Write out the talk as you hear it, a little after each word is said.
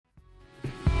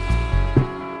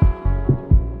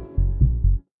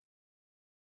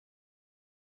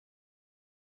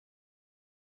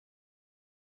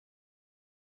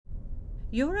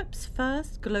Europe's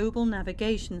first global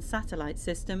navigation satellite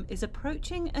system is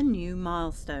approaching a new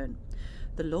milestone.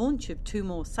 The launch of 2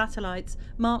 more satellites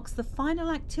marks the final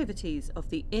activities of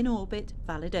the in-orbit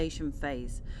validation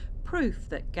phase, proof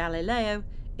that Galileo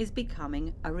is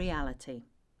becoming a reality.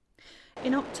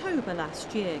 In October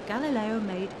last year, Galileo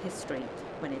made history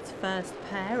when its first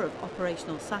pair of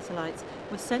operational satellites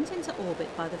were sent into orbit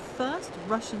by the first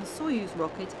Russian Soyuz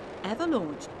rocket ever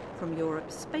launched from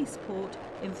Europe's spaceport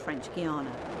in French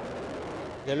Guiana.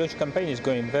 The launch campaign is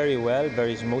going very well,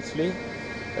 very smoothly.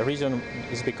 The reason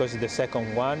is because the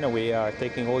second one, we are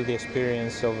taking all the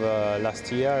experience of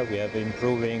last year. We have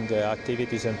improving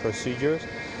activities and procedures.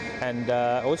 And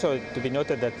also to be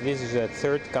noted that this is a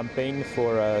third campaign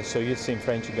for Soyuz in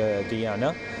French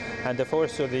Guiana. And therefore,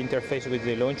 so the interface with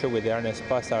the launcher, with the harness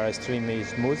paths are extremely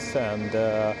smooth, and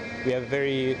we have a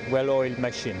very well-oiled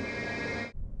machine.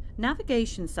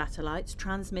 Navigation satellites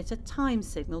transmit a time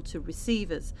signal to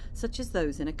receivers, such as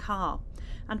those in a car.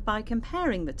 And by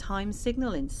comparing the time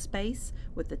signal in space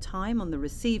with the time on the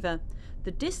receiver, the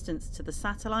distance to the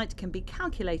satellite can be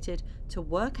calculated to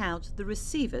work out the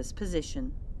receiver's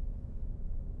position.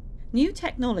 New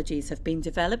technologies have been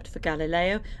developed for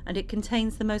Galileo, and it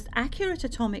contains the most accurate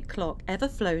atomic clock ever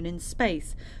flown in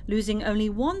space, losing only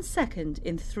 1 second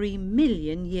in 3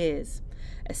 million years.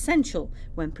 Essential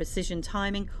when precision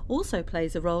timing also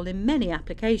plays a role in many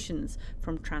applications,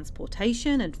 from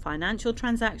transportation and financial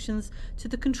transactions to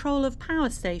the control of power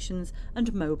stations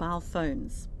and mobile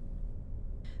phones.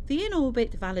 The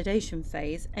in-orbit validation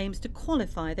phase aims to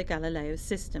qualify the Galileo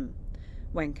system.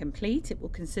 When complete, it will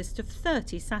consist of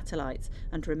 30 satellites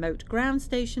and remote ground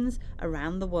stations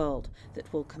around the world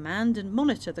that will command and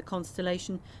monitor the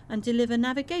constellation and deliver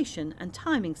navigation and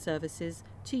timing services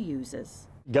to users.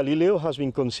 Galileo has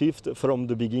been conceived from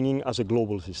the beginning as a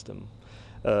global system.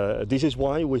 This is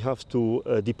why we have to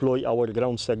deploy our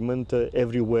ground segment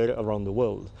everywhere around the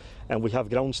world. And we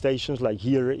have ground stations like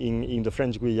here in the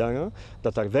French Guiana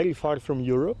that are very far from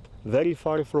Europe, very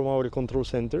far from our control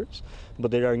centers, but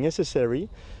they are necessary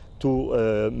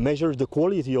to measure the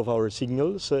quality of our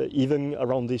signals even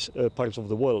around these parts of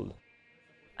the world.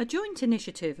 A joint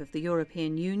initiative of the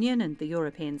European Union and the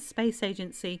European Space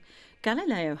Agency,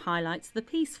 Galileo highlights the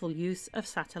peaceful use of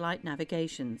satellite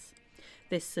navigations.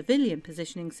 This civilian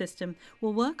positioning system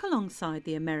will work alongside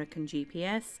the American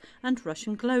GPS and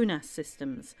Russian GLONASS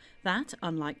systems that,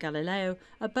 unlike Galileo,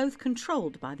 are both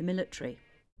controlled by the military.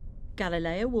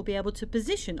 Galileo will be able to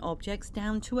position objects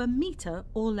down to 1 metre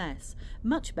or less,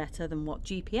 much better than what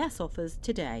GPS offers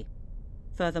today.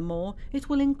 Furthermore, it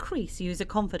will increase user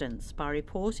confidence by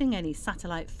reporting any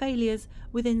satellite failures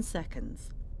within seconds.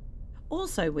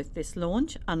 Also with this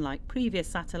launch, unlike previous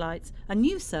satellites, a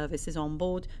new service is on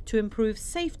board to improve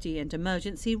safety and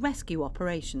emergency rescue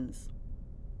operations.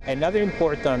 Another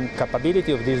important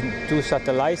capability of these 2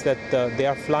 satellites is that they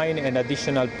are flying an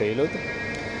additional payload.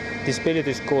 This payload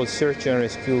is called Search and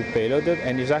Rescue Payload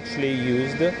and is actually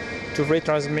used to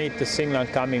retransmit the signal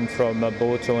coming from a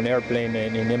boat or an airplane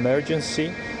in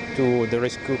emergency to the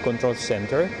rescue control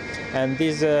center. And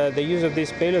the use of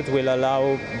this payload will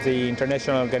allow the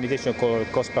international organization called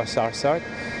COSPAS-SARSAT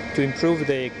to improve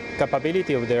the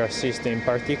capability of their system, in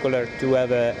particular to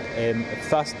have a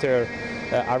faster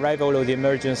arrival of the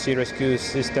emergency rescue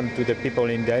system to the people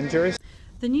in danger.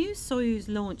 The new Soyuz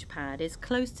launch pad is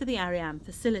close to the Ariane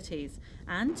facilities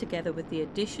and, together with the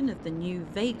addition of the new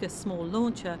Vega small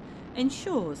launcher,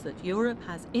 ensures that Europe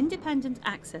has independent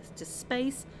access to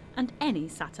space and any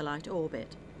satellite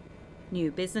orbit.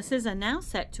 New businesses are now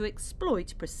set to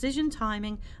exploit precision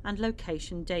timing and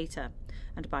location data,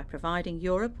 and by providing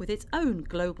Europe with its own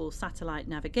global satellite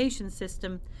navigation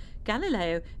system,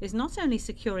 Galileo is not only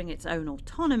securing its own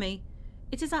autonomy,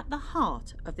 it is at the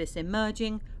heart of this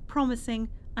emerging, promising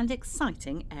and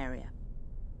exciting area.